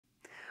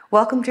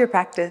Welcome to your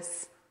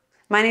practice.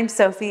 My name's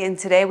Sophie, and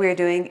today we are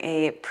doing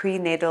a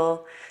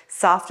prenatal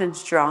soft and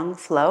strong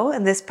flow.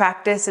 And this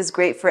practice is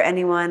great for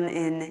anyone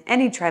in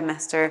any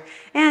trimester.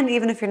 And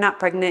even if you're not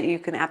pregnant, you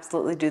can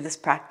absolutely do this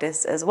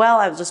practice as well.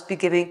 I'll just be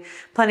giving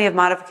plenty of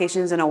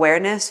modifications and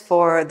awareness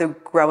for the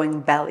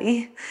growing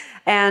belly.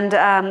 And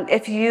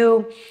if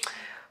you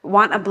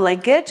want a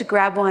blanket,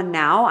 grab one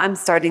now. I'm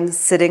starting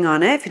sitting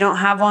on it. If you don't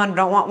have one,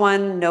 don't want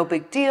one, no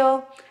big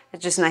deal.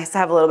 It's just nice to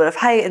have a little bit of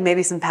height and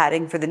maybe some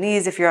padding for the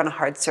knees if you're on a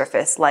hard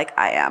surface like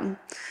I am.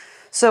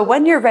 So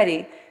when you're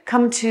ready,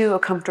 come to a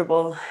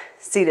comfortable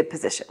seated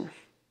position.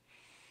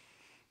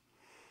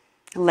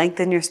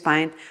 Lengthen your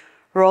spine,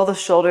 roll the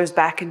shoulders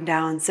back and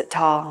down, sit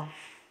tall.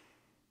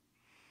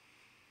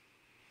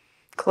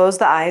 Close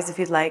the eyes if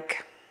you'd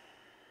like.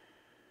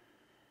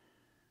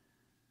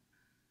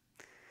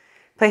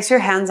 Place your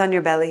hands on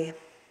your belly.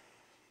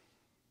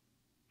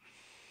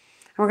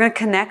 We're going to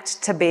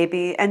connect to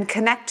baby and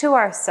connect to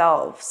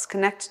ourselves,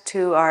 connect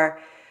to our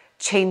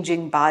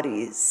changing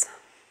bodies.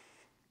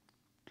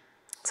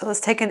 So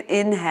let's take an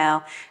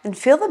inhale and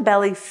feel the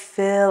belly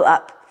fill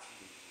up.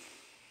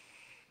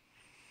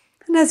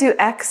 And as you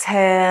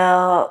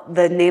exhale,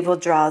 the navel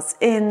draws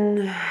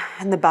in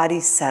and the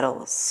body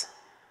settles.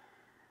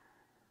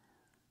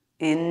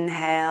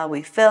 Inhale,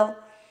 we fill.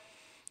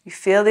 You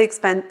feel the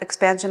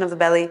expansion of the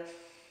belly.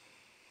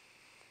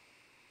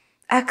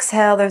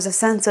 Exhale, there's a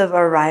sense of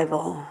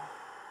arriving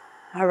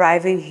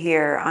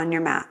here on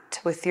your mat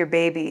with your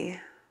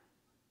baby.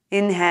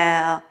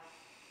 Inhale.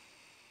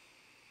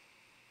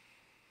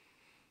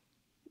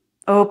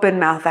 Open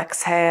mouth,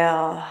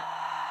 exhale.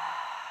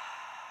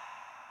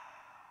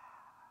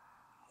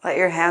 Let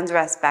your hands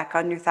rest back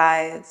on your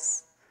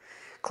thighs.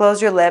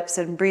 Close your lips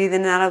and breathe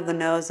in and out of the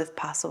nose if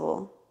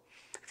possible.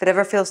 If it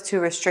ever feels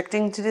too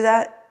restricting to do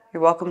that,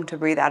 you're welcome to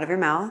breathe out of your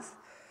mouth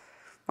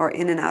or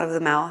in and out of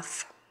the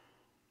mouth.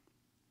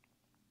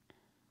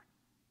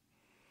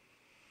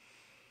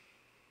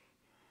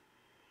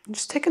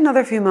 Just take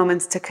another few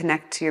moments to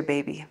connect to your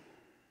baby.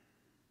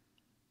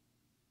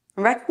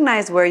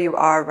 Recognize where you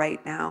are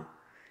right now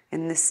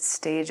in this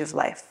stage of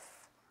life.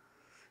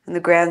 In the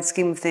grand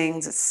scheme of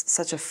things, it's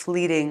such a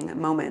fleeting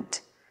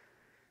moment,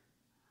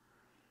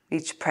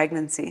 each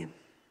pregnancy.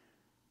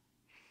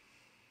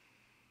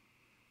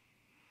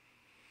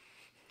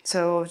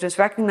 So just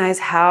recognize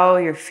how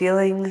you're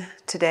feeling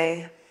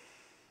today.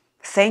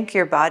 Thank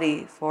your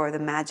body for the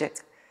magic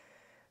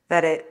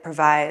that it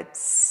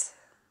provides.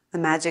 The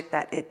magic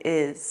that it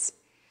is.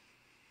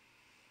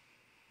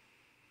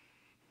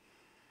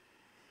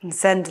 And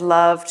send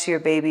love to your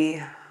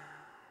baby.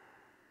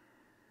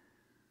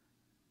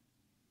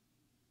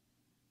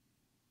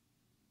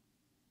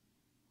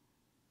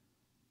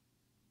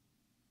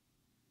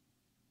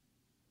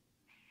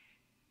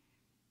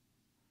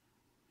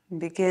 And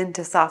begin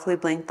to softly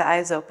blink the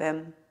eyes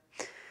open.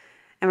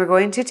 And we're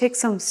going to take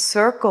some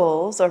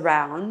circles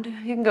around.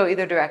 You can go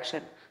either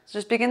direction. So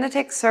just begin to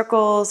take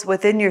circles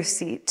within your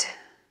seat.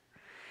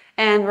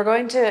 And we're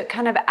going to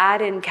kind of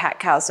add in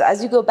cat-cow. So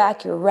as you go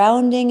back, you're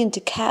rounding into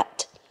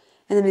cat.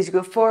 And then as you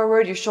go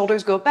forward, your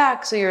shoulders go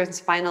back, so you're in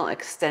spinal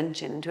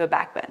extension into a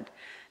back bend.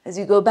 As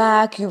you go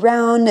back, you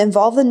round,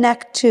 involve the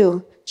neck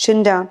too,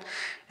 chin down.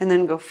 And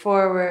then go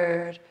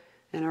forward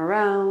and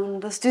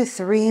around. Let's do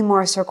 3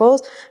 more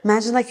circles.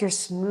 Imagine like you're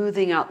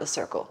smoothing out the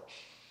circle.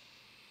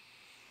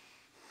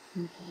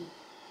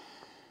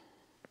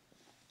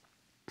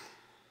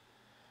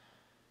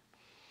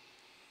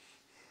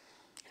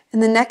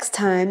 And the next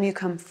time you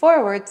come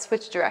forward,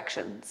 switch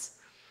directions.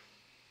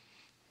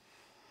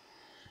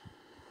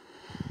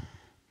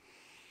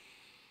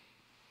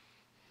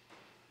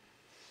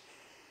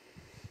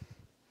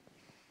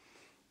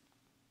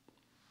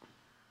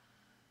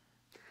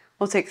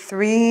 We'll take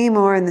 3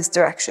 more in this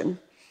direction.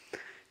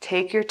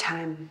 Take your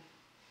time.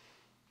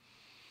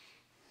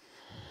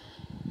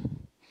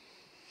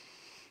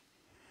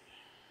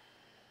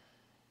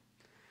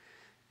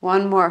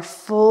 One more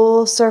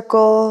full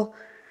circle.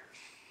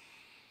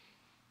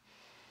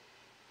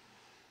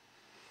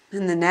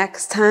 And the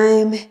next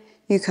time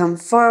you come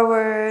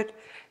forward,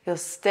 you'll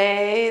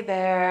stay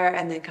there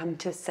and then come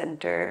to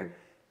center.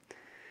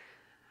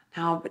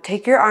 Now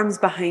take your arms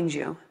behind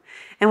you.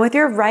 And with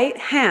your right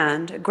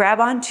hand, grab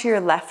onto your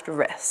left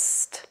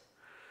wrist.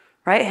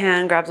 Right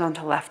hand grabs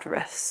onto left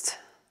wrist.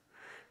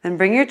 Then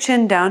bring your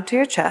chin down to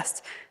your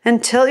chest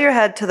and tilt your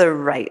head to the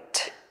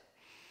right.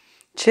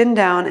 Chin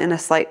down in a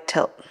slight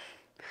tilt.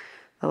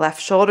 The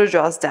left shoulder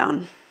draws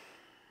down.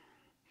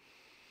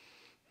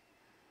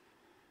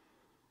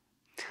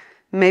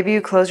 Maybe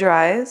you close your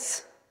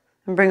eyes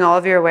and bring all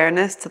of your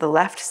awareness to the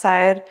left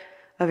side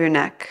of your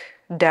neck,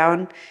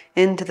 down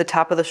into the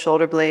top of the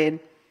shoulder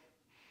blade.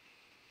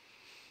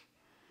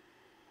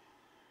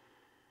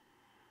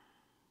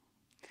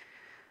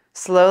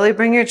 Slowly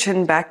bring your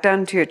chin back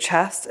down to your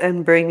chest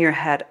and bring your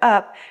head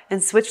up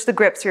and switch the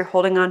grips. You're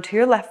holding on to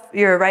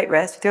your right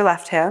wrist with your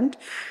left hand.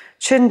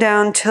 Chin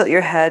down, tilt your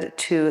head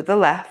to the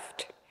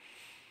left.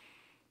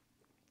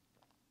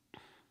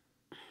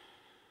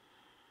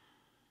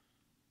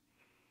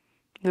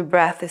 The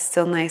breath is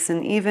still nice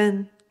and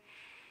even.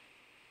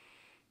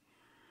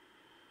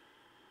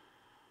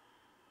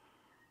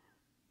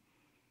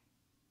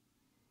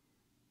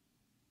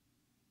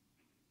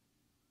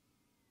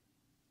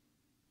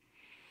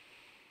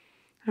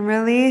 And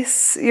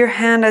release your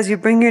hand as you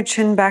bring your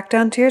chin back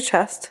down to your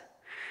chest.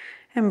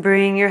 And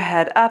bring your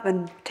head up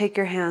and take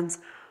your hands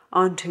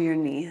onto your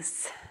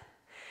knees.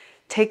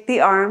 Take the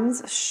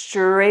arms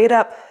straight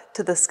up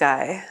to the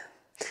sky.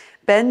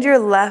 Bend your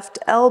left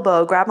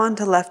elbow, grab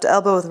onto left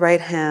elbow with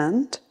right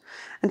hand,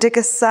 and take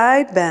a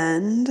side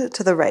bend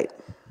to the right.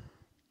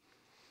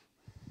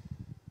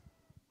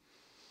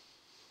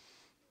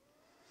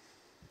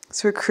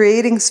 So we're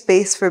creating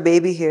space for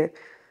baby here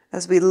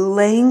as we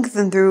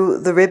lengthen through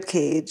the rib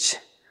cage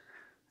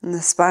and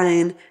the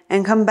spine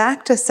and come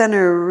back to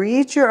center.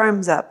 Reach your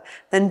arms up,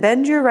 then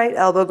bend your right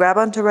elbow, grab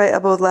onto right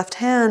elbow with left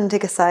hand,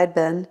 take a side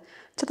bend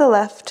to the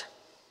left.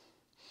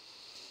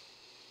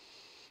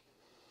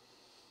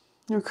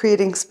 We're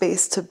creating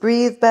space to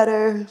breathe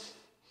better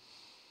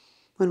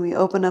when we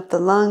open up the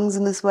lungs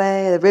in this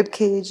way, the rib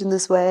cage in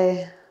this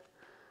way.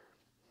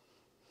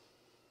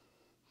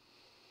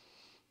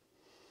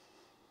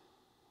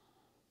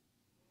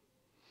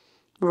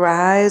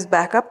 Rise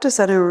back up to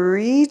center,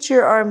 reach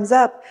your arms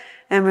up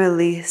and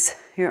release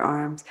your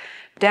arms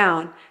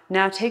down.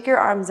 Now take your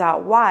arms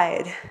out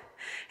wide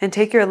and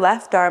take your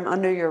left arm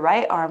under your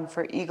right arm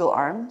for eagle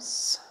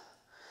arms.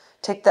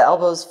 Take the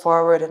elbows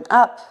forward and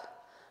up.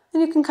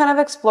 And you can kind of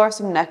explore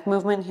some neck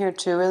movement here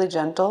too, really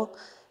gentle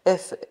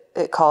if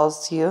it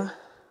calls to you.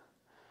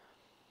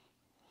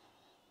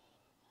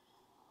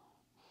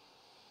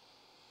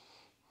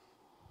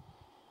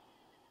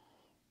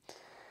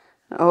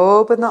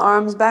 Open the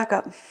arms back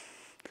up.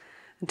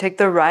 And take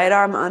the right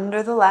arm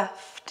under the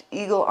left,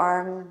 eagle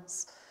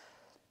arms.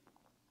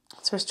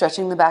 So we're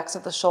stretching the backs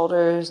of the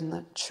shoulders and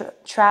the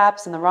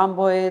traps and the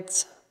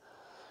rhomboids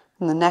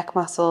and the neck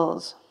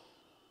muscles.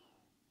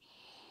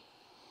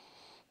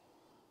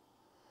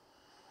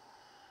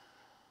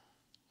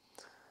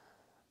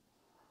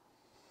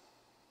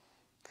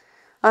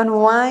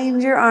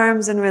 Unwind your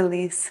arms and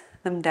release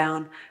them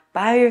down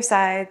by your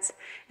sides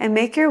and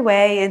make your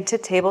way into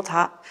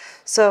tabletop.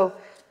 So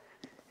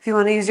if you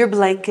want to use your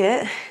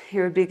blanket,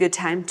 here would be a good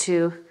time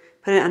to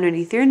put it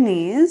underneath your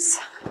knees.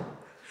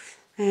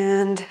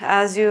 And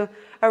as you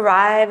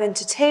arrive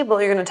into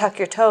table, you're going to tuck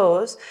your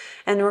toes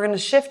and we're going to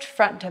shift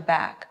front to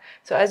back.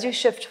 So as you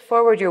shift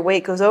forward, your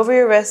weight goes over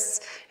your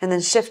wrists and then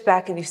shift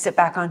back and you sit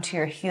back onto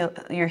your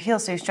heel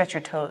so you stretch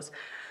your toes.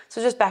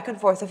 So just back and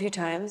forth a few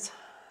times.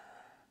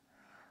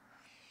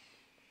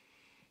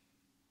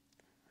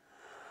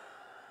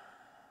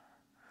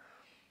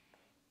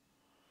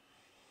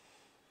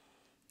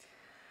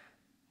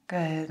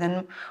 Good.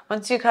 Then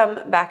once you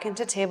come back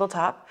into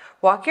tabletop,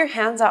 walk your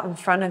hands out in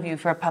front of you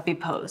for a puppy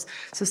pose.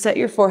 So set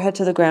your forehead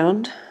to the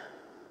ground.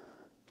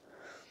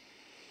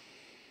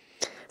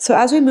 So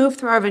as we move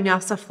through our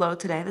vinyasa flow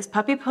today, this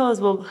puppy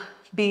pose will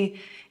be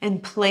in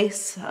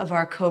place of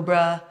our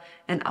cobra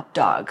and up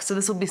dog. So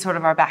this will be sort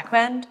of our back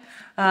bend.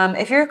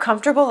 If you're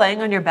comfortable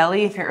laying on your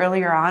belly, if you're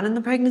earlier on in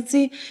the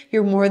pregnancy,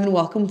 you're more than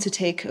welcome to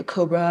take a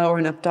cobra or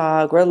an up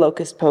dog or a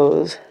locust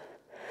pose.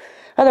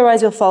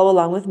 Otherwise, you'll follow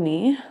along with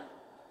me.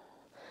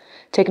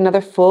 Take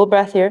another full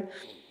breath here.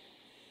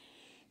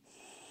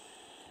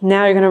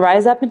 Now you're going to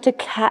rise up into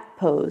cat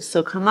pose.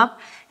 So come up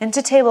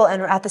into table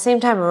and at the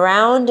same time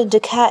round into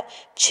cat,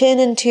 chin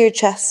into your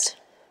chest.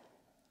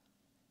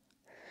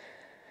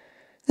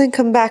 Then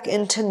come back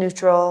into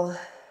neutral.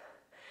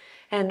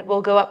 And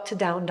we'll go up to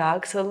down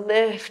dog. So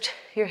lift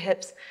your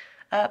hips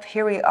up.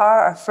 Here we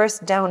are, our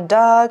first down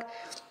dog.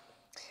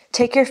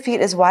 Take your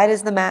feet as wide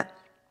as the mat.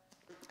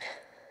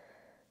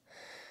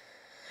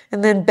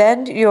 And then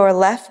bend your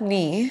left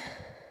knee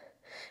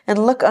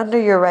and look under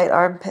your right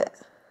armpit.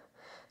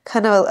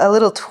 Kind of a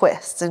little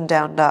twist in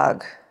down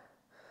dog.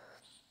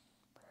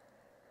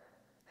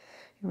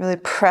 You're really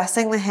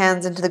pressing the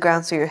hands into the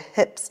ground so your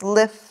hips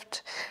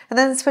lift. And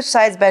then switch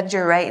sides, bend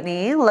your right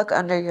knee, look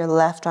under your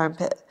left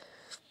armpit.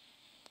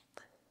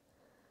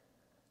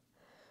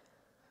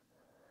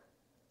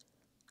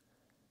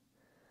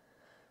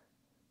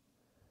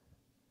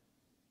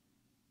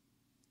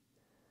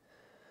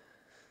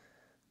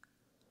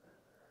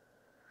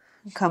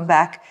 Come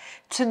back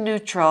to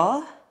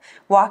neutral.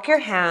 Walk your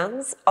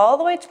hands all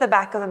the way to the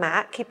back of the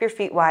mat. Keep your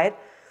feet wide.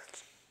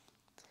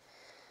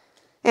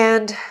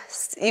 And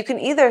you can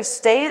either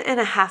stay in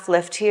a half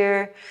lift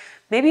here.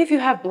 Maybe if you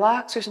have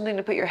blocks or something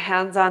to put your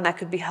hands on, that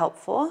could be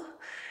helpful.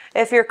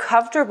 If you're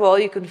comfortable,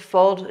 you can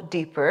fold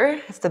deeper.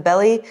 If the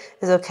belly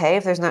is okay,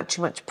 if there's not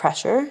too much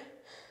pressure.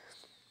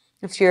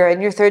 If you're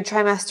in your third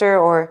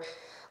trimester or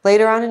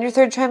later on in your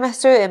third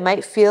trimester, it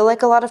might feel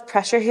like a lot of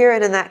pressure here,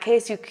 and in that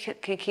case, you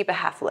can keep a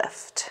half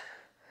lift.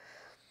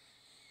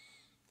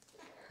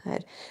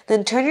 Good.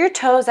 Then turn your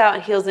toes out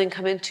and heels in,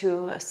 come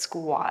into a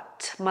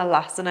squat,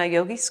 Malasana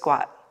Yogi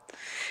squat.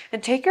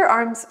 And take your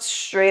arms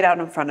straight out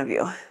in front of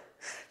you.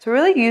 So we're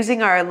really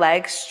using our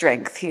leg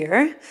strength here,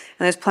 and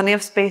there's plenty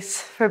of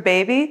space for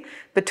baby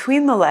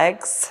between the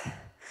legs.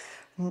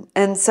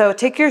 And so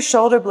take your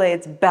shoulder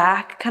blades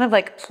back, kind of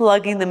like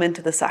plugging them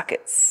into the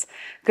sockets.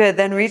 Good,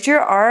 then reach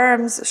your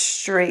arms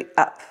straight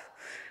up.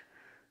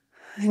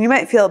 And you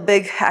might feel a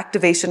big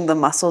activation of the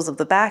muscles of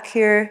the back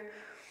here.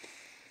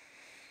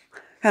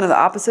 Kind of the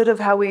opposite of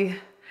how we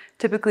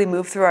typically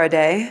move through our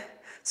day.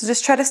 So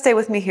just try to stay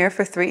with me here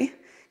for 3.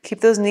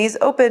 Keep those knees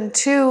open,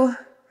 2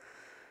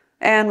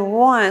 and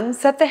 1.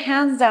 Set the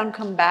hands down,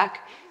 come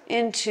back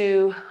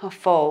into a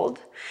fold.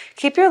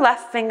 Keep your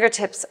left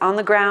fingertips on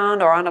the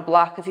ground or on a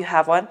block if you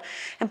have one,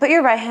 and put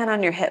your right hand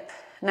on your hip.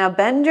 Now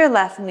bend your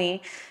left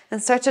knee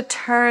and start to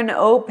turn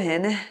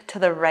open to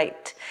the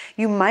right.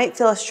 You might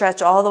feel a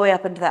stretch all the way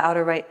up into the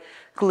outer right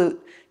glute.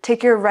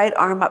 Take your right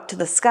arm up to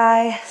the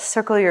sky,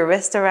 circle your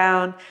wrist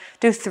around,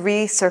 do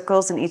 3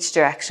 circles in each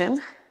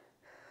direction.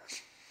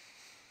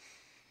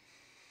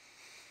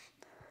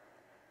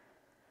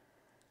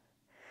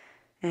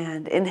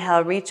 And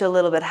inhale, reach a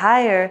little bit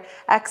higher.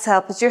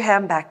 Exhale, put your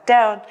hand back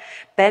down.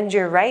 Bend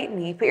your right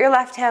knee, put your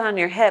left hand on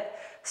your hip.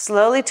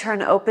 Slowly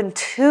turn open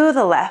to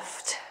the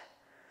left.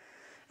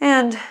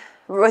 And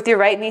with your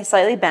right knee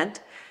slightly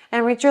bent,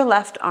 and reach your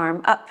left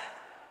arm up.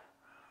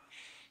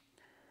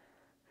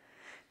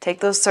 Take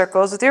those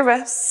circles with your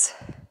wrists.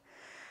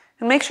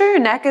 And make sure your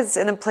neck is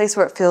in a place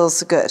where it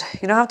feels good.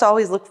 You don't have to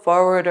always look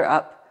forward or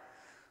up.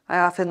 I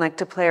often like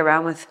to play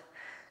around with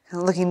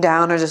looking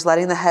down or just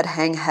letting the head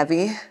hang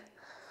heavy.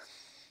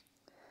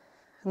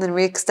 And then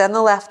re-extend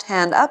the left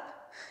hand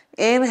up.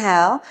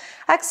 Inhale.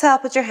 Exhale,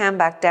 put your hand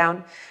back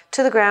down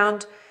to the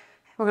ground.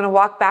 We're going to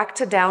walk back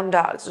to down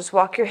dog. Just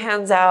walk your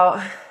hands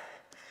out.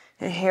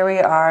 And here we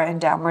are in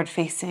downward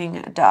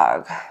facing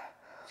dog.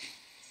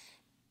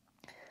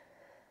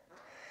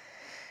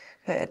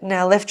 Good.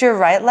 Now lift your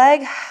right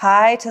leg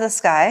high to the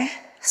sky.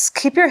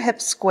 Keep your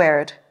hips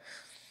squared.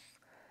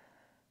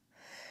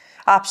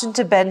 Option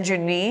to bend your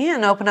knee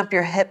and open up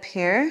your hip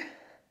here.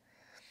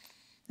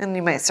 And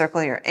you might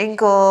circle your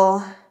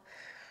ankle.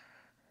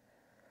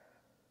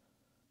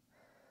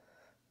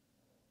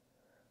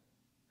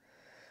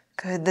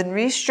 Good, then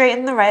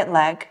re-straighten the right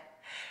leg.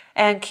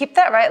 And keep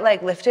that right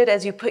leg lifted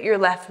as you put your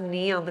left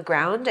knee on the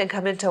ground and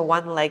come into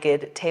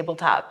one-legged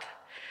tabletop.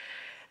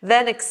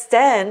 Then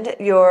extend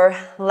your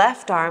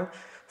left arm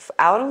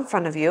out in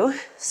front of you.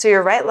 So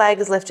your right leg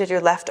is lifted,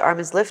 your left arm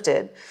is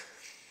lifted.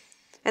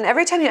 And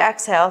every time you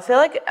exhale,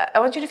 I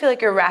want you to feel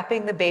like you're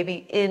wrapping the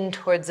baby in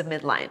towards the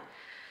midline.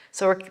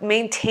 So we're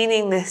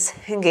maintaining this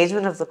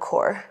engagement of the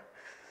core.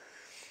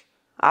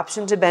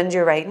 Option to bend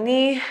your right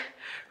knee,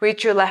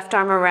 reach your left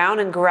arm around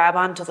and grab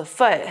onto the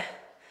foot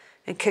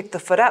and kick the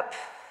foot up.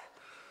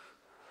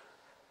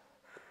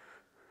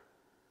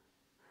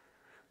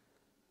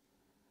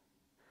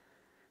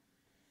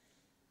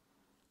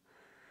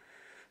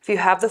 If you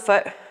have the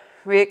foot,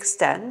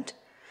 re-extend.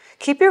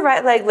 Keep your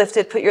right leg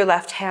lifted, put your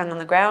left hand on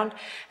the ground,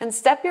 and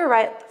step your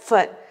right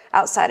foot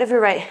outside of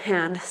your right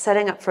hand,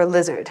 setting up for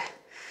lizard.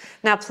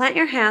 Now plant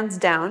your hands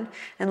down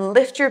and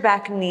lift your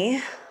back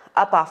knee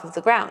up off of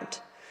the ground.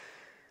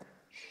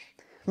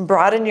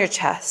 Broaden your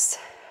chest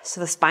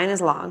so the spine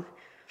is long.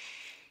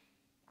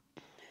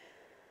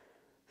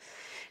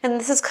 And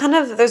this is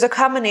there's a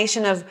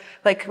combination of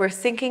like we're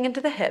sinking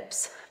into the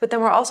hips, but then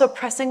we're also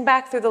pressing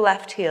back through the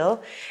left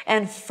heel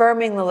and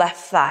firming the left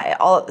thigh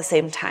all at the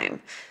same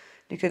time.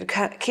 You could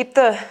keep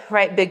the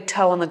right big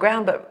toe on the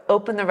ground, but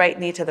open the right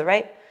knee to the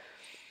right.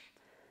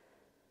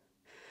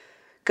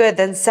 Good,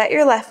 then set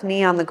your left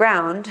knee on the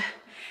ground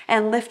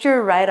and lift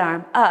your right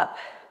arm up,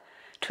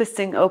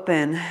 twisting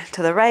open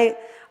to the right,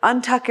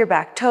 untuck your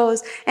back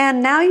toes,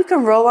 and now you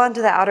can roll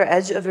onto the outer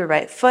edge of your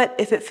right foot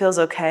if it feels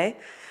okay.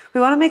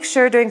 We want to make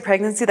sure during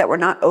pregnancy that we're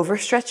not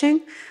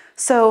overstretching.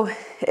 So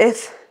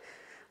if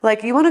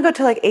you want to go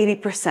to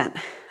 80%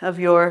 of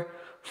your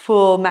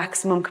full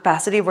maximum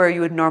capacity where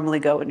you would normally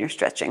go when you're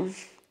stretching.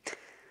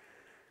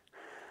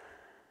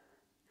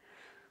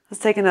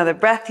 Let's take another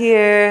breath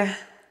here.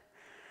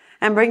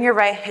 And bring your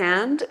right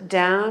hand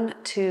down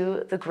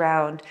to the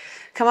ground.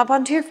 Come up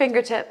onto your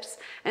fingertips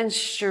and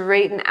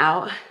straighten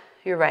out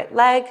your right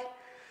leg.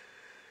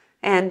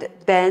 And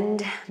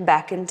bend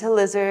back into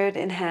lizard.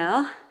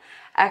 Inhale.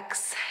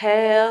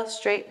 Exhale,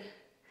 straight.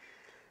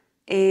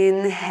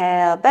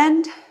 Inhale,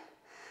 bend.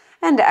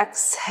 And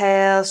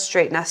exhale,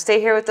 straight. Now stay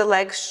here with the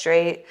legs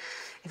straight.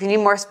 If you need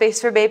more space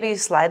for baby, you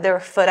slide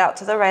their foot out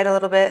to the right a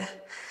little bit.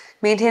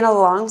 Maintain a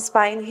long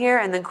spine here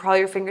and then crawl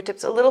your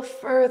fingertips a little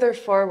further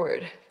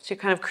forward. So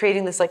you're kind of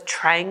creating this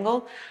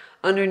triangle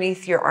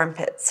underneath your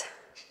armpits.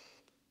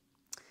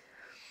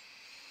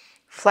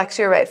 Flex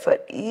your right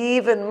foot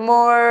even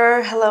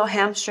more. Hello,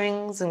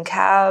 hamstrings and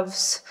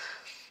calves.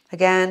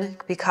 Again,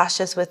 be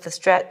cautious with the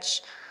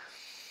stretch.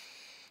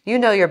 You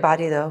know your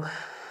body though.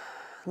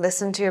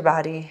 Listen to your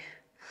body.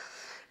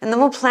 And then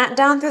we'll plant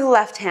down through the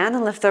left hand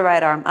and lift the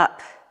right arm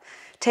up.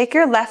 Take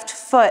your left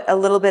foot a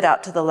little bit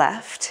out to the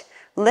left.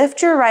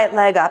 Lift your right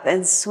leg up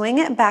and swing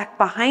it back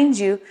behind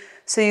you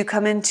so you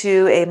come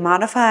into a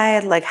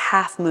modified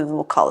half moon,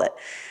 we'll call it,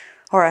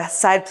 or a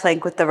side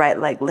plank with the right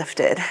leg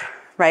lifted.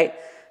 Right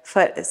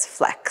foot is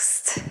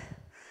flexed.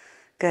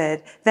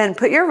 Good. Then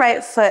put your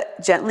right foot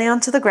gently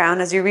onto the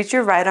ground as you reach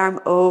your right arm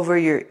over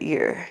your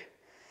ear.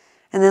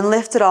 And then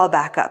lift it all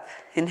back up.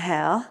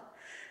 Inhale.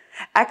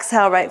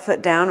 Exhale, right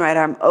foot down, right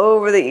arm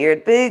over the ear.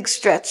 Big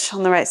stretch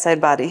on the right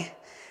side body.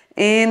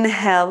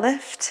 Inhale,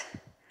 lift.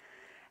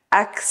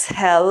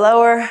 Exhale,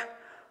 lower.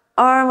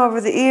 Arm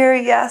over the ear,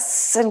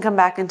 yes. And come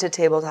back into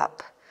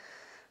tabletop.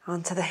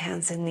 Onto the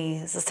hands and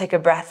knees. Let's take a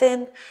breath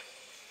in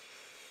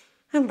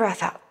and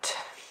breath out.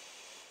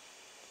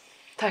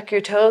 Tuck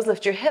your toes,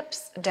 lift your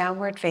hips,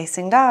 downward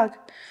facing dog.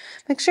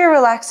 Make sure you're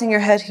relaxing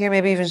your head here,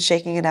 maybe even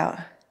shaking it out.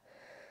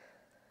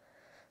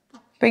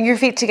 Bring your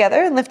feet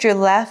together and lift your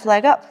left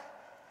leg up.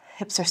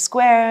 Hips are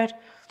squared.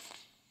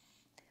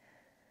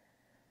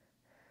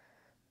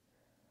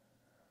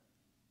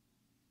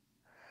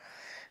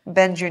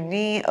 Bend your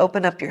knee,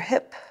 open up your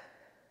hip,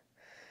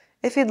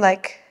 if you'd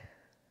like,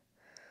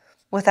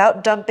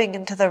 without dumping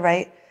into the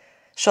right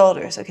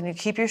shoulder. So can you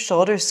keep your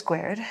shoulders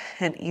squared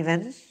and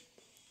even?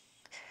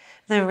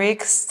 Then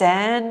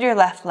re-extend your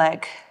left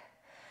leg.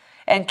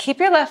 And keep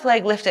your left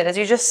leg lifted as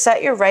you just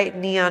set your right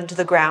knee onto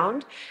the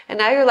ground. And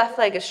now your left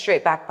leg is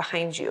straight back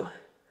behind you.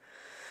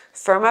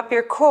 Firm up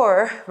your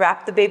core,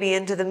 wrap the baby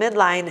into the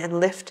midline, and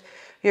lift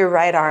your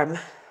right arm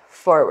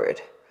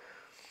forward.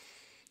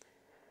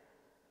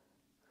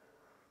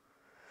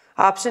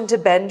 Option to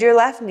bend your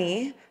left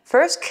knee.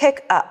 First,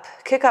 kick up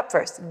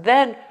first.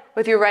 Then,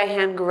 with your right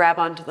hand, grab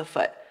onto the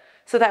foot.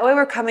 So that way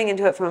we're coming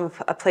into it from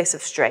a place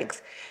of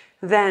strength.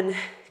 Then,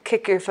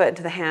 kick your foot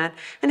into the hand.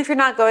 And if you're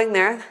not going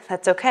there,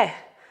 that's okay.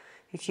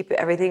 You keep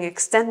everything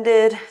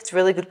extended. It's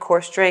really good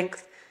core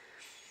strength.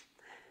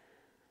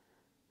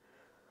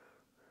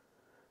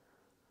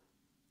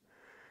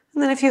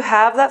 And then if you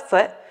have that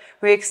foot,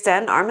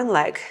 re-extend arm and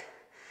leg.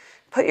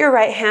 Put your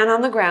right hand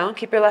on the ground.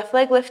 Keep your left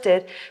leg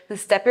lifted. Then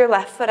step your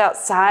left foot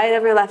outside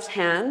of your left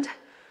hand.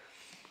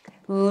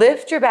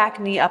 Lift your back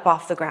knee up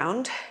off the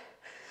ground.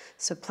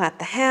 So plant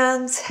the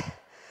hands,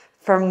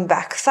 firm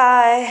back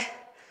thigh,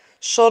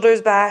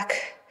 shoulders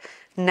back,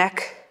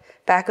 neck,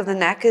 back of the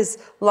neck is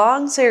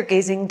long so you're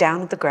gazing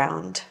down at the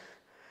ground.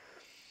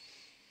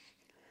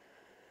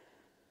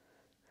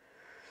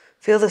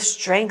 Feel the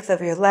strength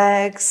of your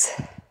legs,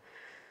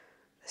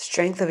 the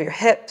strength of your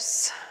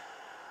hips.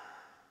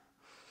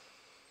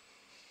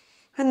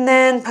 And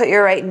then put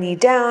your right knee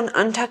down,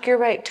 untuck your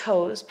right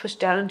toes, push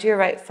down into your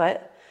right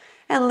foot,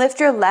 and lift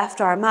your left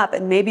arm up,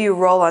 and maybe you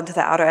roll onto the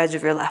outer edge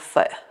of your left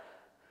foot.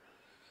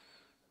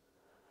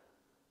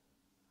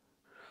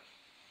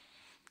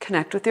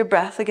 Connect with your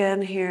breath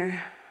again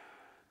here.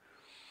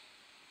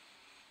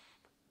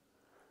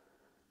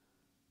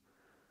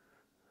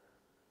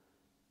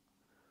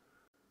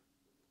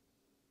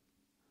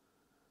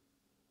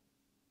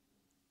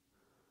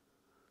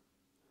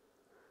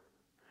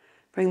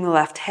 Bring the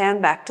left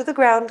hand back to the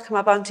ground. Come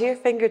up onto your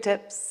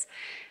fingertips.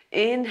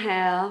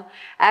 Inhale.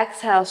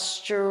 Exhale,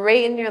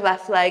 straighten your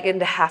left leg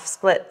into half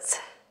splits.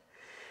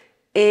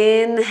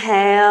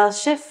 Inhale,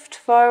 shift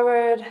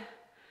forward.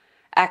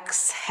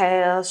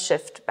 Exhale,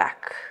 shift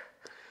back.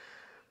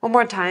 One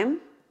more time.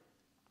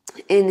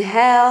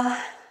 Inhale.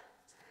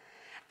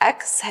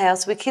 Exhale.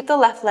 So we keep the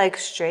left leg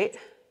straight.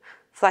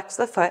 Flex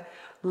the foot.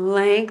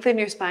 Lengthen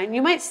your spine.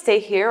 You might stay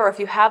here, or if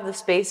you have the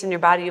space in your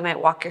body, you might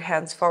walk your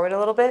hands forward a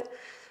little bit.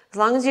 As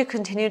long as you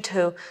continue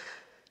to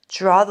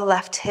draw the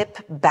left hip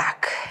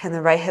back and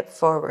the right hip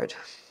forward.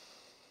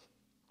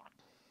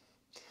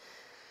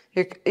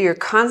 You're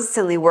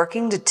constantly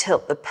working to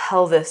tilt the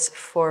pelvis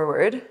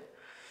forward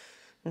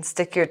and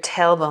stick your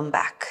tailbone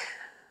back.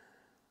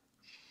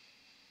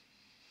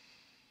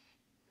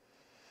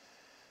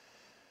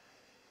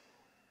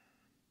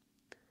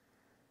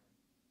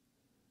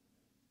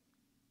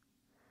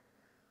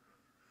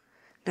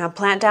 Now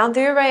plant down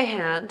through your right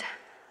hand,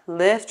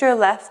 lift your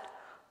left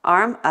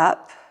arm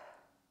up,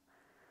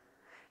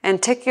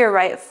 and tick your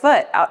right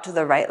foot out to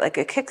the right like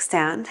a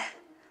kickstand.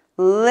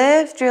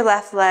 Lift your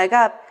left leg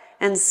up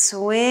and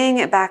swing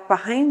it back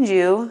behind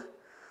you,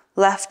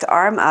 left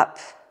arm up.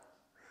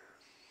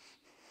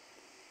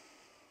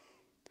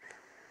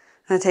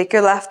 Now take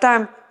your left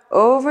arm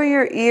over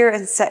your ear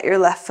and set your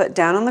left foot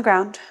down on the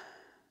ground.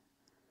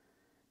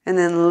 And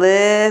then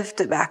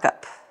lift it back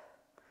up.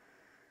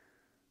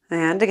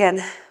 And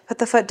again, put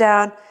the foot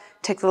down,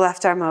 take the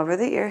left arm over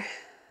the ear.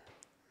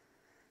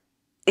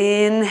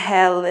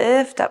 Inhale,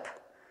 lift up.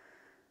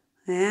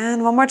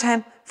 And one more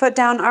time. Foot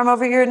down, arm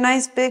over ear.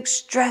 Nice big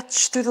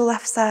stretch through the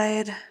left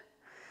side.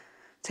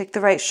 Take the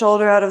right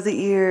shoulder out of the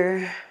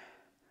ear.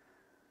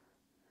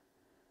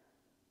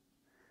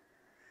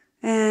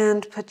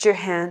 And put your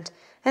hand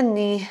and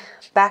knee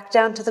back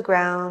down to the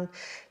ground.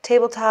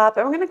 Tabletop.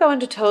 And we're going to go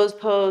into toes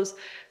pose.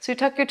 So you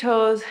tuck your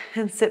toes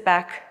and sit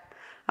back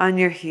on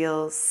your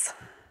heels.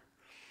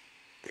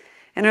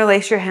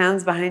 Interlace your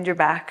hands behind your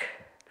back.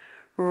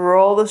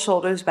 Roll the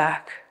shoulders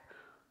back,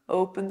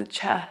 open the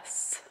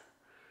chest,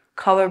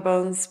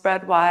 collarbones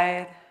spread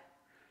wide.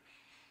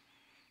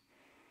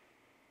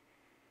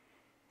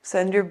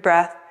 Send your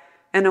breath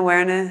and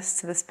awareness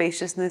to the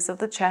spaciousness of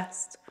the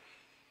chest.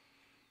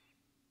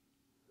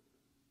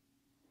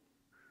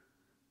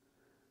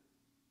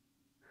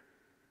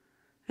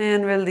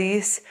 And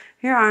release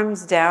your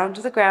arms down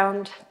to the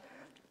ground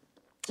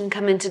and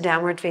come into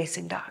downward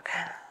facing dog.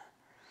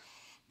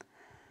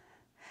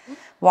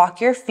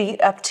 Walk your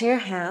feet up to your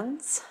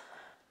hands.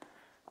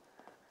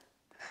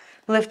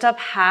 Lift up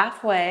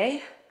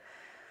halfway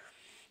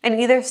and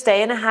either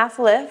stay in a half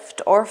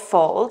lift or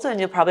fold, and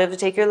you'll probably have to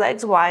take your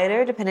legs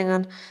wider depending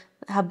on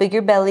how big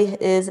your belly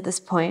is at this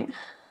point.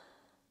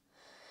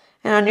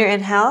 And on your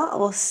inhale,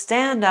 we'll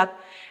stand up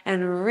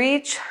and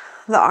reach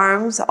the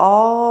arms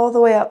all the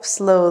way up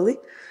slowly.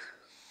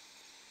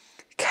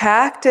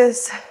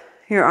 Cactus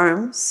your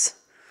arms.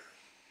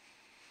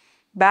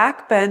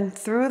 Back bend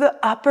through the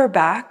upper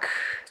back,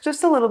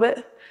 just a little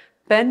bit.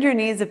 Bend your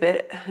knees a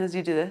bit as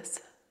you do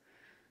this.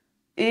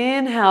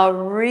 Inhale,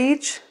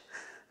 reach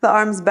the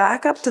arms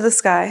back up to the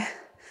sky.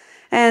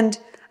 And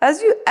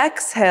as you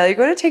exhale, you're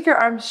going to take your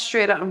arms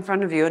straight out in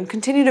front of you and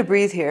continue to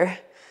breathe here.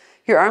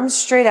 Your arms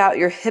straight out,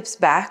 your hips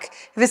back.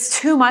 If it's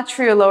too much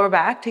for your lower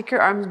back, take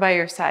your arms by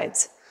your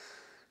sides.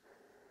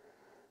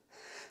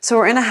 So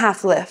we're in a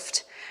half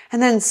lift.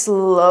 And then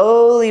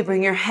slowly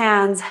bring your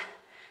hands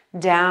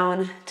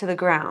down to the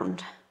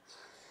ground.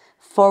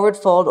 Forward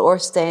fold or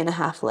stay in a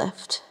half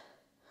lift.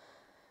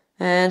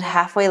 And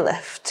halfway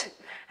lift.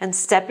 And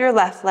step your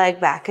left leg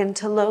back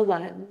into low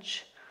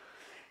lunge.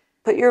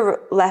 Put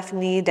your left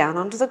knee down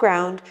onto the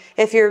ground.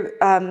 If your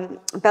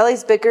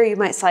belly's bigger, you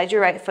might slide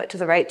your right foot to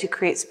the right to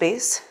create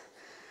space.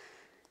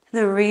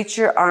 And then reach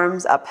your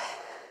arms up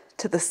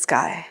to the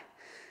sky.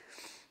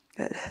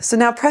 Good. So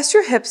now press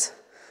your hips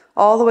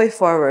all the way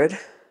forward.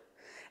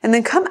 And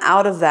then come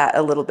out of that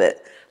a little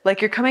bit.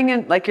 Like you're coming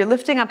in, like you're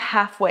lifting up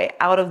halfway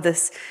out of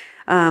this,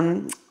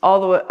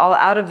 all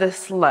out of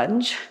this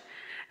lunge.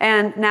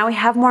 And now we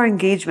have more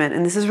engagement,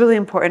 and this is really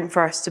important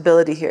for our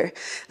stability here.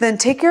 Then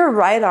take your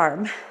right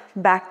arm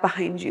back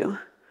behind you.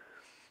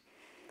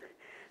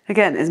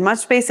 Again, as much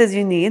space as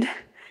you need.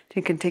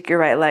 You can take your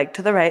right leg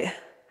to the right,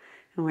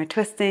 and we're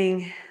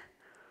twisting.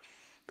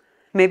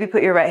 Maybe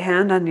put your right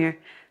hand on your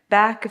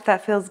back if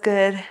that feels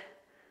good.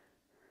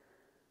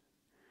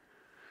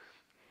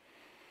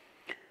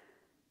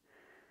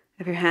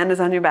 If your hand is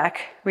on your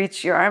back,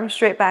 reach your arms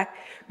straight back.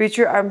 Reach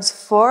your arms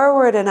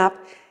forward and up.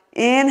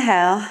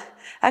 Inhale.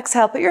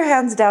 Exhale, put your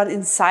hands down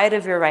inside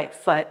of your right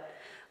foot.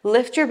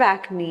 Lift your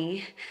back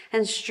knee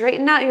and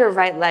straighten out your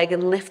right leg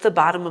and lift the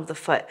bottom of the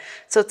foot.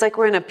 So it's like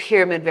we're in a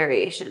pyramid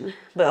variation,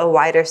 but a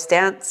wider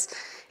stance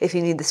if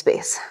you need the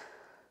space.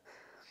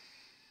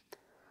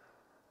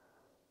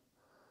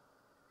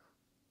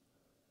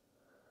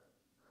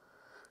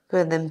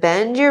 Good, then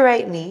bend your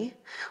right knee.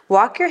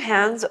 Walk your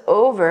hands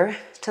over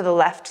to the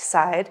left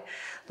side,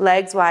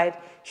 legs wide,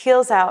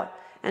 heels out,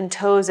 and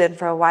toes in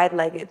for a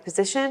wide-legged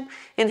position.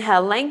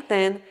 Inhale,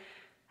 lengthen.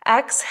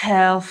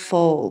 Exhale,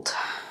 fold.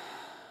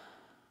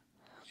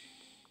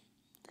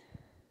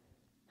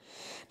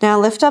 Now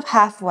lift up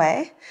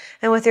halfway,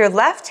 and with your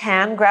left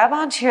hand, grab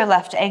onto your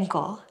left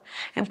ankle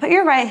and put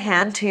your right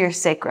hand to your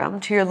sacrum,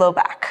 to your low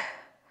back,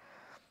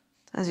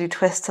 as you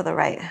twist to the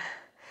right.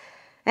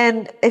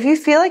 And if you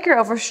feel like you're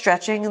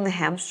overstretching in the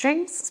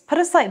hamstrings, put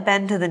a slight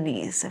bend to the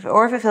knees,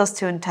 or if it feels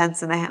too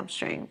intense in the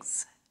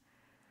hamstrings.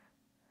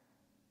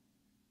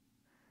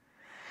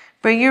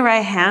 Bring your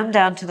right hand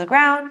down to the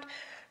ground,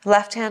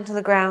 left hand to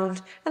the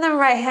ground, and then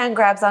right hand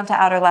grabs onto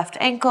outer left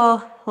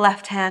ankle,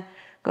 left hand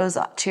goes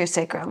up to your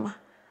sacrum.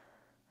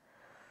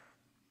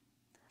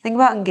 Think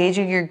about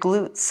engaging your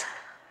glutes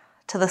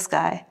to the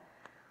sky.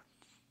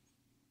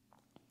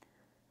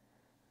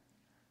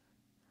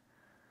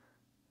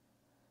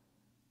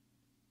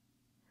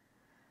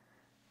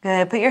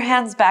 Good. Put your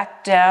hands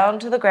back down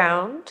to the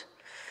ground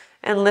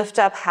and lift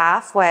up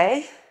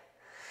halfway.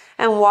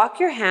 And walk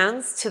your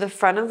hands to the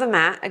front of the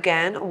mat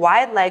again,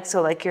 wide legs,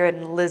 so like you're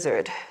in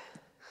lizard.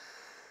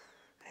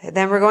 Okay,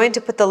 then we're going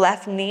to put the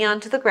left knee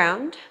onto the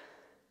ground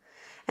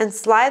and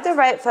slide the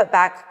right foot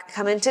back,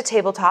 come into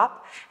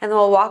tabletop, and then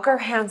we'll walk our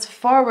hands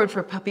forward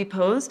for puppy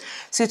pose.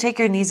 So take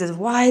your knees as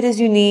wide as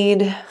you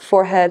need,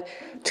 forehead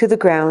to the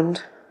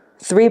ground.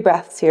 3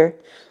 breaths here.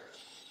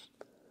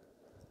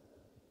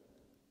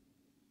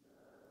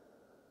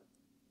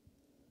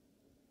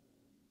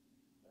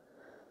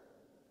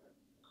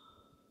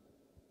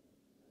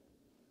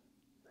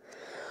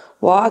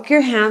 Walk your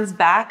hands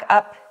back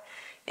up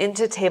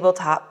into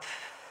tabletop.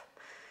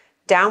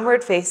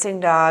 Downward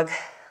facing dog.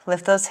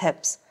 Lift those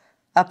hips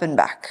up and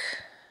back.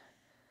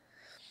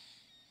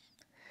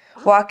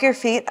 Walk your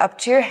feet up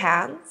to your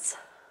hands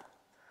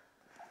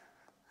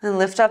and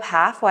lift up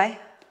halfway.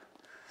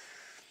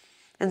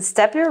 And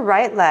step your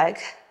right leg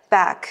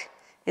back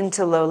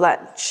into low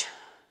lunge.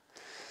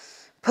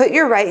 Put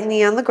your right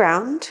knee on the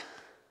ground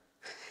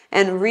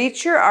and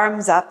reach your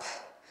arms up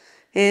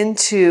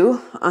into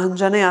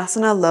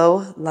Anjaneyasana,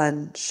 low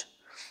lunge.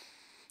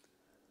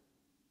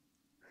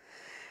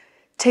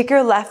 Take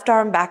your left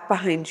arm back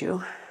behind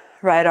you,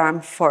 right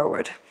arm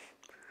forward.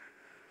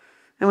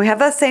 And we have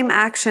that same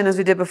action as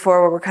we did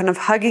before where we're kind of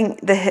hugging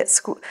the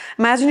hips.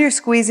 Imagine you're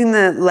squeezing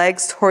the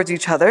legs towards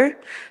each other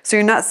so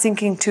you're not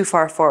sinking too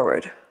far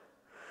forward.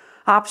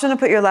 Option to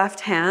put your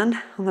left hand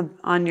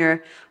on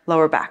your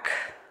lower back.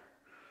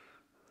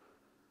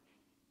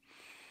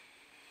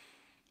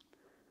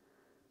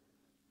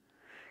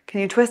 Can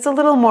you twist a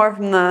little more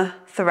from the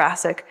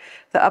thoracic,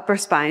 the upper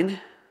spine?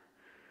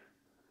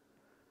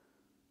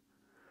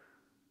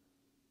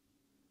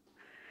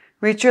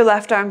 Reach your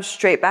left arm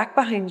straight back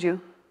behind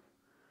you.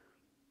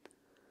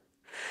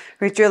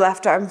 Reach your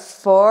left arm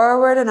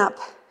forward and up.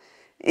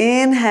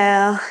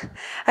 Inhale.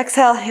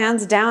 Exhale,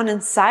 hands down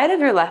inside of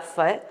your left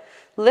foot.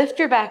 Lift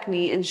your back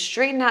knee and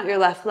straighten out your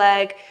left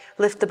leg.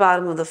 Lift the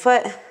bottom of the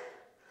foot.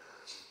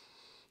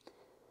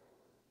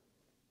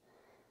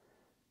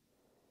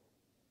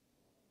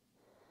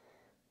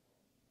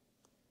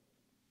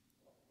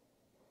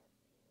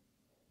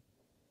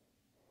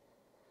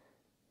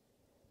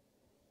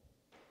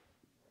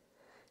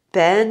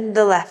 Bend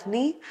the left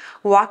knee.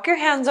 Walk your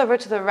hands over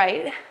to the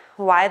right.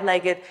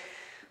 Wide-legged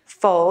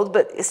fold,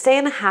 but stay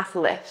in a half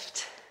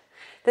lift.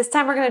 This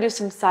time we're going to do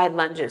some side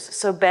lunges.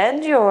 So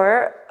bend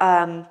your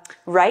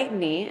right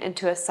knee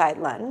into a side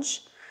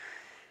lunge.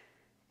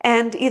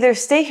 And either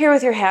stay here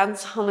with your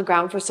hands on the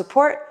ground for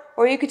support,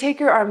 or you could take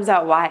your arms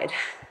out wide.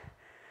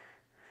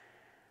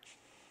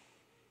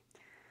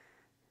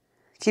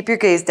 Keep your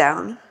gaze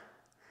down.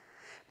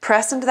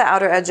 Press into the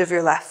outer edge of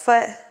your left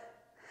foot.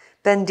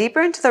 Bend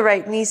deeper into the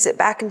right knee, sit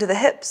back into the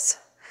hips.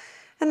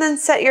 And then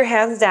set your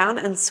hands down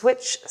and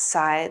switch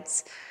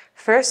sides.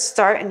 First,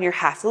 start in your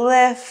half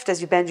lift as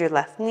you bend your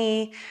left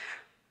knee.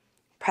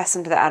 Press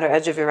into the outer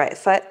edge of your right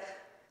foot.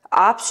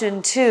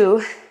 Option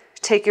 2,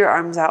 take your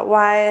arms out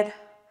wide.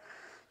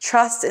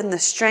 Trust in the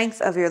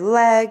strength of your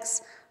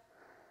legs.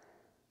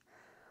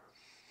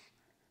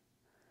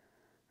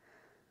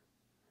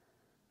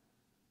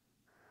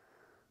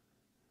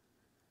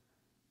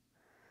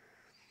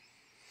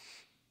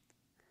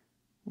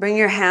 Bring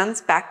your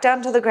hands back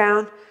down to the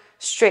ground.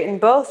 Straighten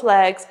both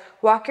legs.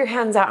 Walk your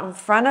hands out in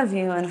front of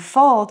you and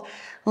fold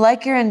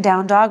like you're in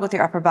down dog with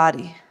your upper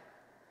body.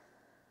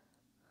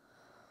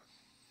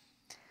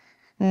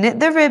 Knit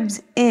the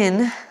ribs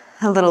in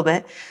a little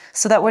bit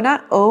so that we're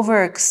not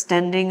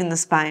overextending in the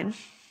spine.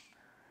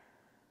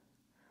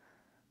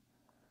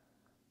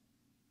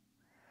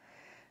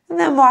 And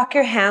then walk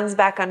your hands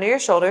back under your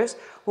shoulders.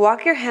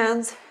 Walk your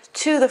hands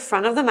to the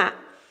front of the mat.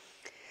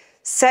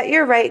 Set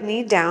your right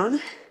knee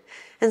down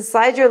and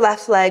slide your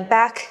left leg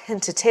back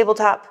into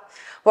tabletop.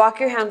 Walk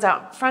your hands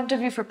out in front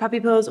of you for puppy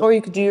pose, or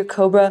you could do your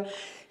cobra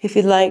if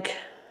you'd like.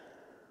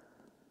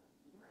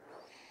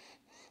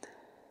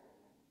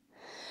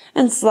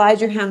 And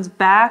slide your hands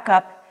back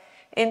up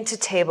into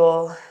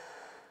table.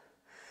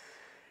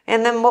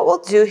 And then what we'll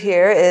do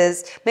here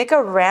is make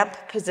a ramp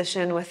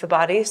position with the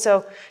body.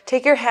 So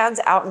take your hands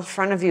out in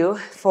front of you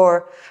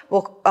for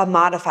a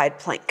modified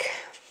plank.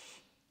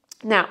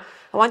 Now,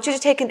 I want you to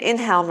take an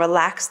inhale and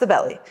relax the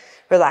belly.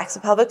 Relax the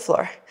pelvic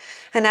floor.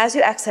 And as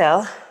you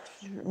exhale,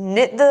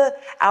 knit the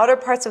outer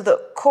parts of the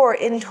core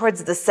in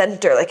towards the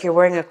center like you're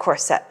wearing a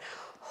corset.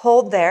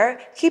 Hold there,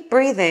 keep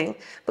breathing,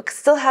 but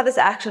still have this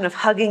action of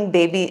hugging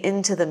baby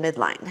into the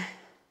midline.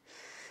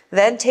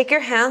 Then take your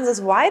hands as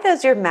wide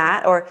as your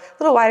mat or a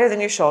little wider than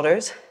your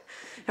shoulders.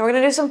 And we're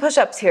gonna do some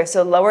push-ups here.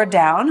 So lower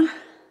down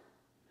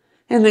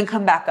and then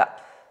come back up.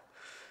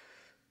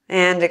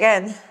 And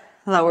again,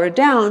 lower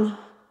down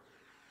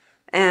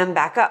and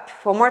back up.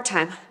 One more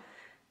time.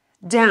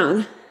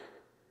 Down,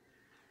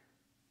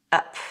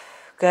 up.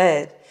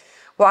 Good.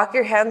 Walk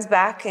your hands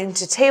back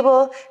into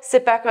table.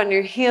 Sit back on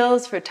your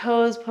heels for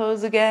toes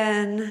pose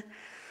again.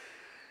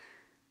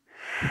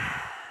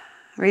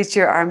 Reach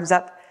your arms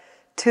up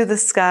to the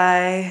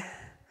sky.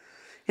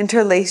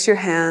 Interlace your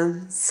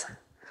hands.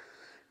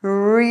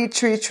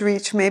 Reach, reach,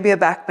 reach. Maybe a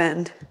back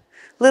bend.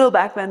 Little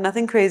back bend,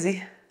 nothing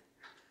crazy.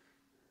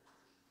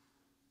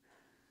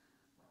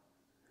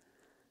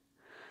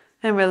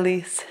 And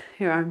release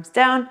your arms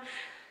down.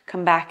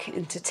 Come back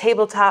into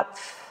tabletop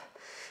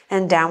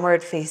and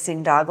downward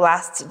facing dog.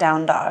 Last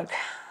down dog.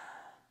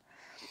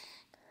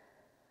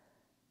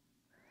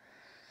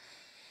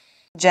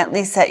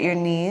 Gently set your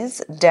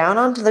knees down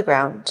onto the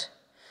ground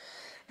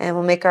and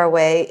we'll make our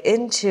way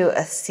into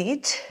a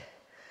seat.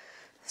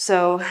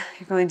 So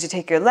you're going to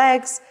take your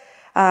legs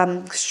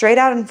straight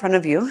out in front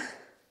of you.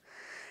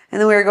 And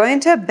then we're going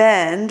to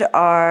bend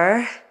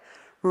our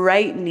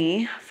right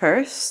knee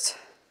first.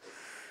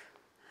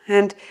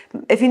 And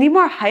if you need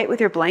more height with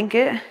your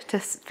blanket to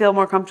feel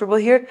more comfortable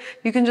here,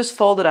 you can just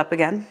fold it up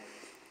again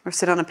or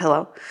sit on a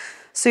pillow.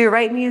 So your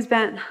right knee is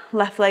bent,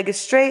 left leg is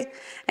straight,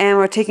 and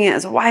we're taking it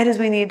as wide as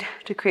we need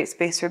to create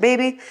space for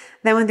baby.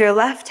 Then with your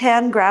left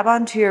hand, grab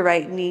onto your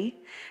right knee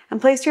and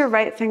place your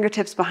right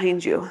fingertips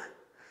behind you.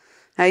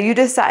 Now you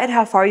decide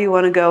how far you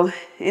want to go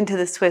into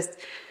this twist.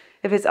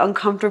 If it's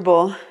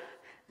uncomfortable,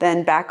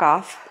 then back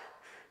off.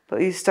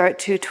 But you start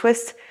to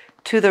twist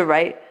to the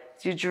right.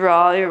 You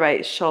draw your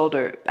right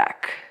shoulder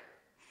back.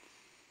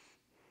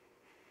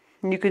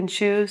 And you can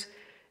choose,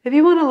 if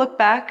you want to look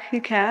back, you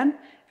can.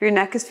 If your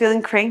neck is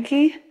feeling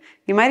cranky,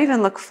 you might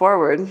even look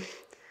forward.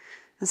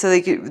 And so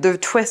the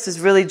twist is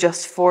really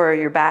just for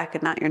your back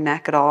and not your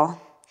neck at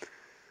all.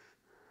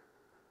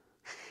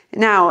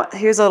 Now,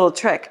 here's a little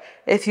trick.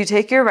 If you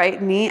take your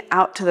right knee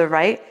out to the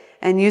right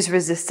and use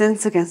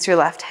resistance against your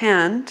left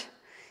hand,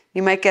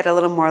 you might get a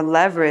little more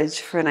leverage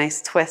for a nice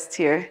twist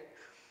here.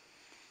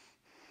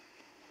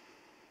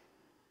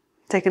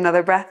 Take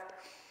another breath.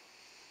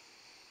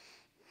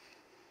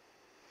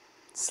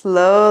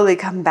 Slowly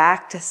come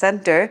back to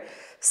center.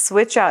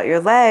 Switch out your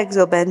legs.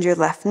 You'll bend your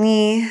left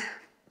knee.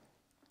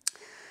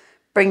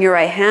 Bring your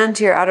right hand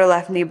to your outer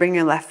left knee. Bring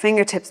your left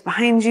fingertips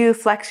behind you.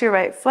 Flex your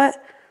right foot.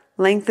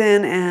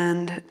 Lengthen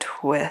and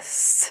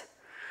twist.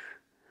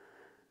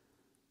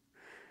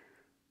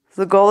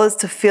 The goal is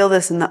to feel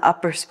this in the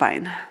upper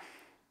spine.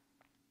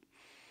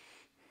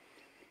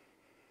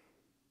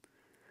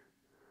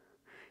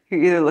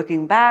 You're either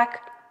looking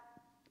back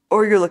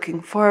or you're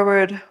looking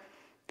forward.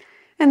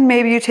 And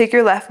maybe you take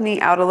your left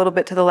knee out a little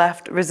bit to the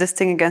left,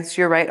 resisting against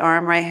your right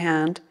arm, right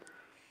hand.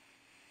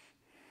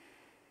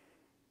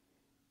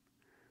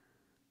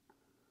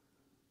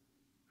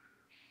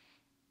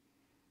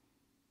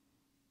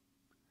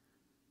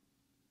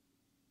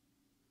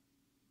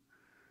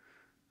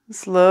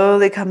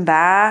 Slowly come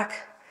back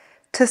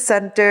to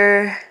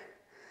center.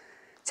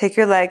 Take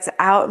your legs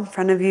out in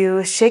front of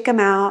you, shake them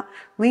out,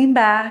 lean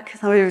back.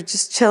 We're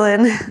just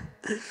chilling.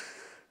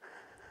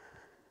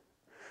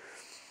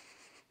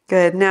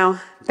 Good.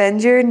 Now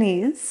bend your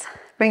knees,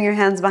 bring your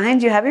hands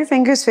behind you, have your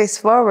fingers face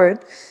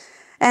forward.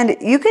 And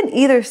you can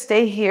either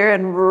stay here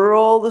and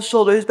roll the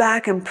shoulders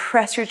back and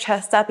press your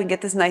chest up and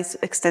get this nice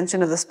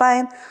extension of the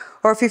spine.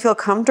 Or if you feel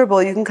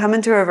comfortable, you can come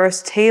into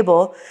reverse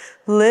table,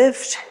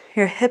 lift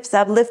your hips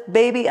up, lift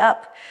baby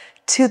up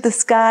to the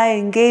sky,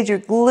 engage your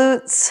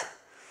glutes.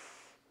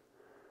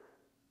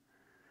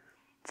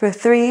 For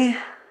 3,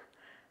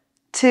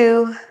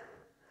 2,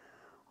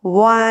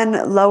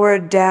 1, lower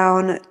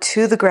down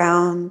to the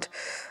ground.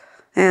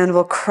 And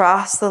we'll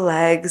cross the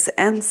legs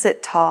and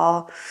sit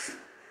tall.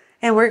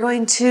 And we're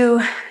going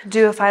to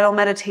do a final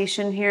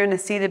meditation here in a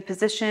seated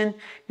position.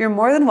 You're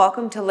more than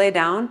welcome to lay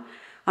down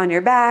on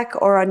your back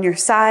or on your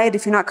side.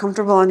 If you're not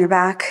comfortable on your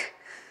back,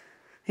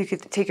 you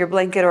could take your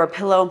blanket or a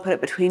pillow and put it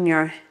between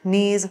your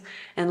knees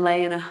and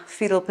lay in a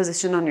fetal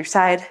position on your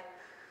side.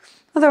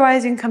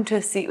 Otherwise, you can come to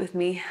a seat with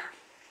me.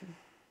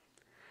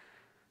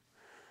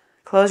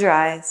 Close your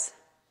eyes.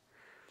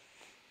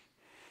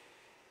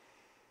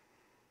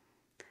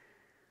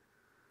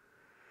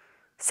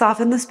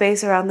 Soften the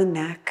space around the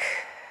neck.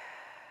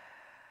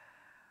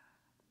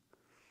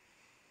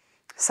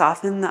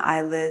 Soften the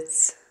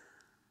eyelids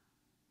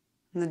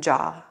and the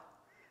jaw.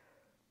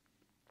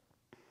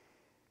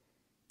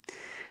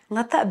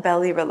 Let that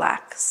belly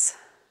relax.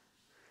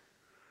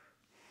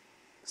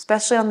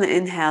 Especially on the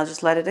inhale,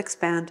 just let it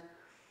expand.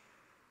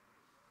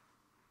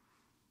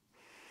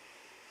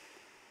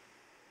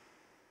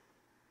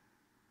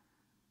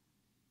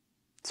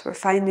 So we're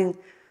finding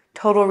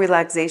total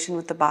relaxation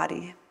with the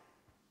body.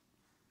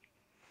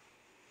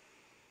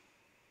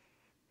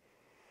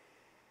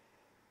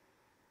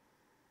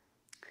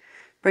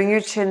 Bring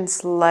your chin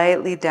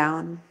slightly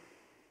down.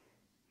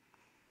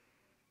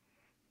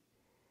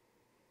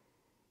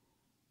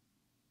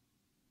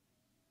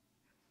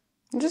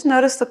 And just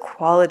notice the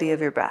quality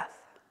of your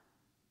breath.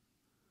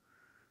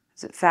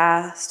 Is it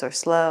fast or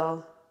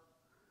slow?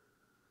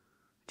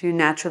 Do you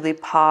naturally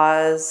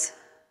pause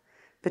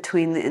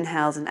between the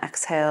inhales and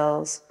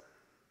exhales?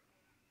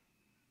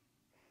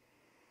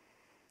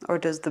 Or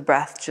does the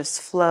breath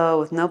just flow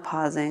with no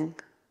pausing?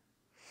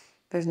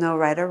 There's no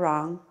right or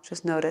wrong,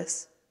 just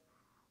notice.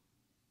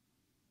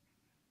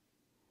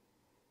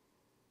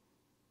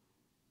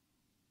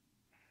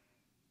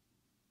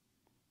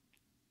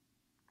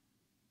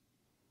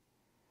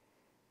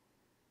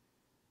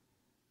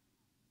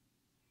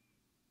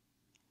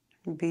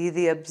 Be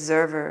the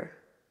observer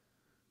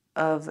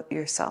of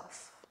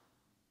yourself.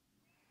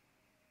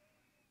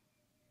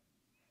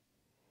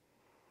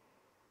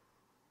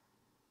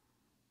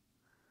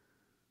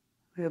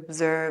 We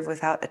observe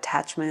without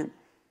attachment.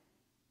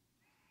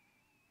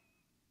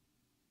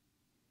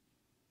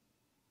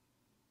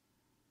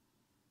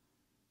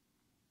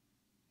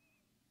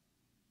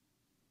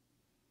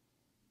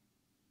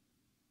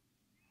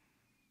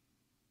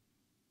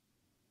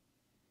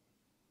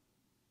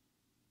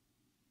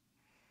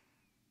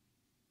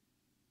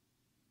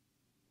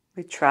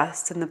 We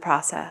trust in the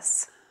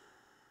process.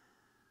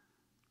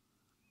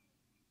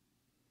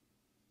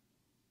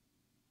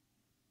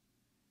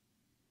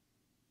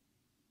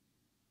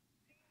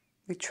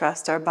 We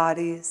trust our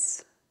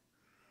bodies,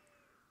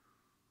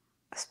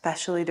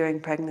 especially during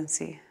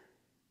pregnancy.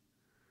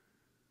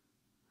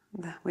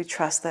 We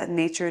trust that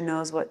nature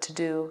knows what to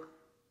do.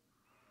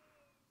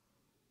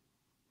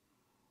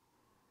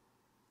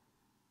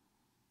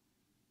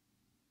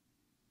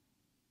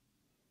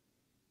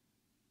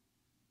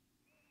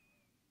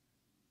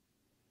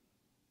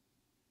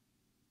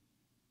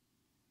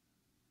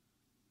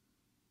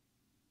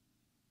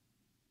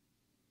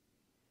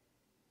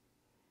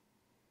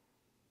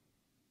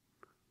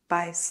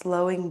 By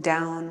slowing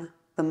down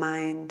the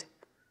mind,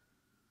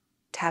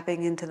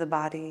 tapping into the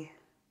body,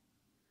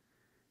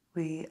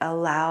 we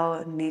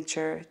allow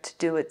nature to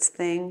do its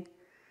thing.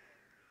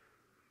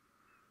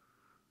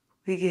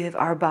 We give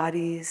our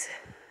bodies,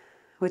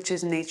 which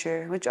is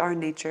nature, which are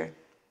nature,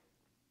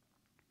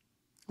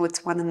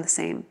 what's one and the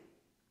same.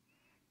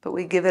 But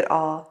we give it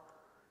all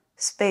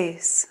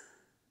space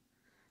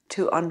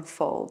to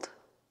unfold.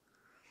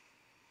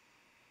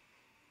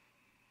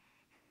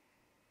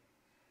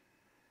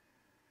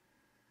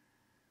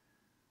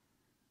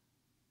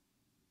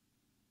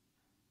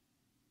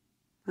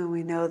 And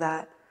we know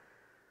that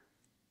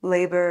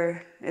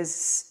labor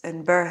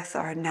and birth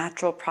are a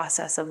natural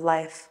process of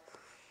life.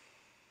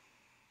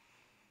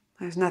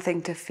 There's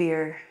nothing to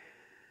fear.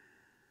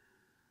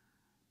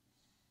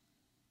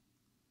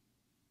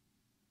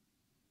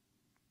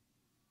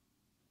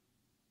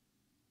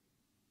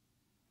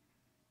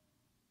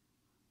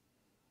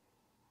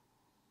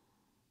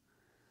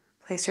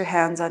 Place your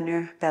hands on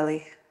your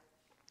belly.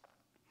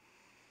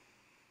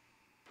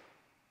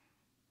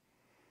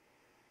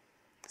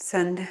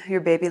 Send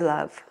your baby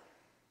love.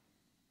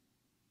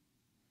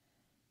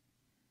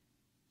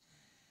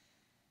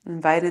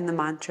 Invite in the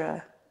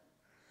mantra,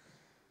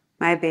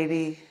 my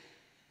baby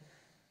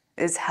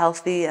is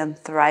healthy and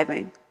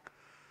thriving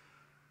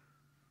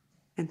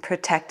and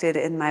protected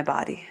in my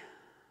body.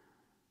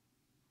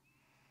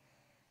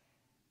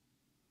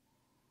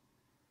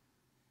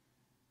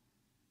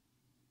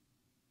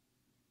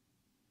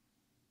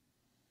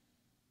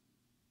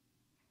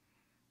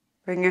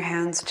 Bring your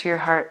hands to your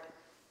heart.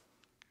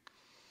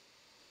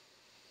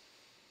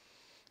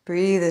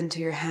 Breathe into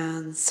your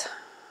hands.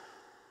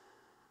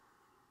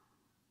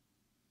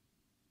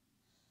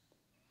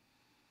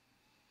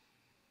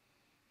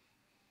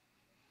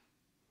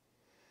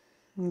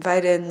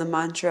 Invite in the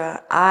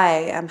mantra, I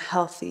am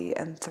healthy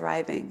and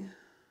thriving.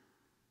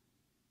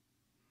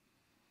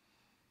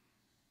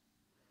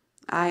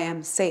 I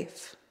am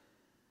safe.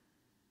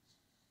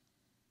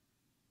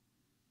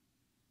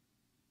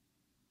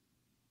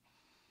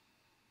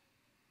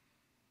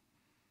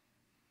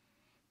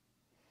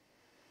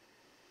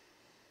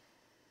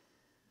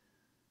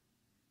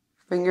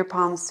 Bring your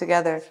palms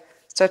together.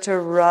 Start to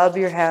rub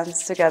your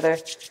hands together.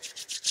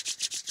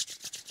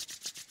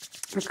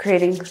 We're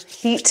creating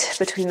heat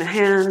between the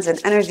hands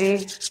and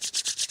energy.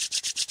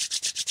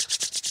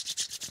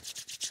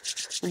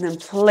 And then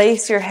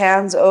place your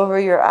hands over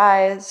your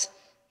eyes.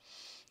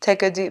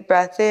 Take a deep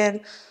breath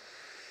in.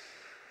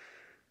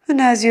 And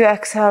as you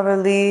exhale,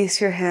 release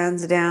your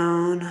hands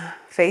down,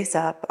 face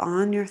up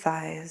on your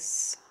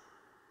thighs.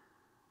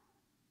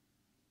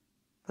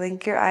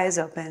 Blink your eyes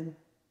open.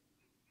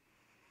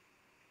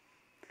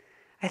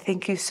 I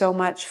thank you so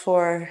much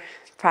for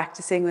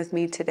practicing with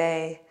me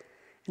today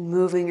and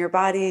moving your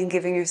body and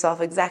giving yourself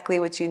exactly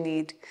what you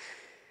need.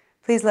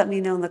 Please let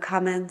me know in the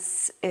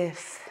comments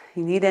if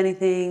you need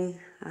anything,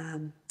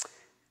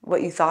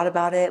 what you thought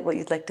about it, what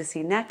you'd like to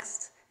see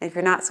next. And if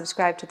you're not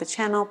subscribed to the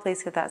channel,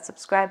 please hit that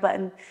subscribe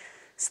button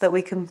so that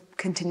we can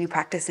continue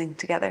practicing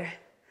together.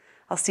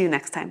 I'll see you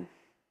next time.